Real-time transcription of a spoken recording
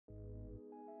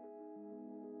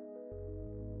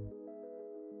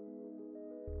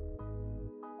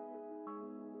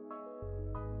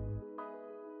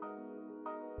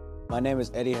My name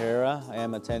is Eddie Herrera. I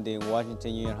am attending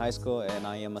Washington Union High School and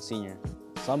I am a senior.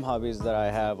 Some hobbies that I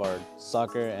have are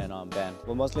soccer and band.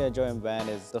 What mostly I enjoy in band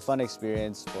is the fun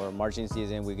experience. For marching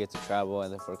season, we get to travel,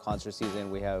 and then for concert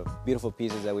season, we have beautiful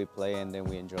pieces that we play and then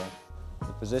we enjoy.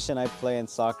 The position I play in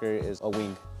soccer is a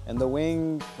wing. And the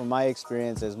wing, from my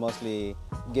experience, is mostly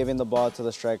giving the ball to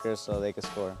the strikers so they can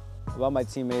score. About my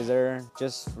teammates, they're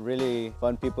just really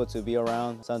fun people to be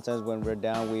around. Sometimes when we're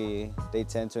down, they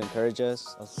tend to encourage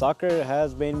us. Soccer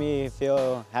has made me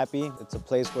feel happy. It's a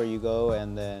place where you go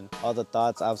and then all the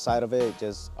thoughts outside of it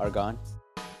just are gone.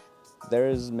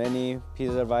 There's many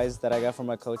pieces of advice that I got from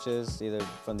my coaches, either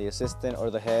from the assistant or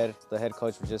the head. The head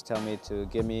coach would just tell me to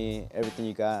give me everything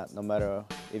you got, no matter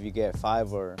if you get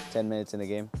 5 or 10 minutes in the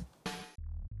game.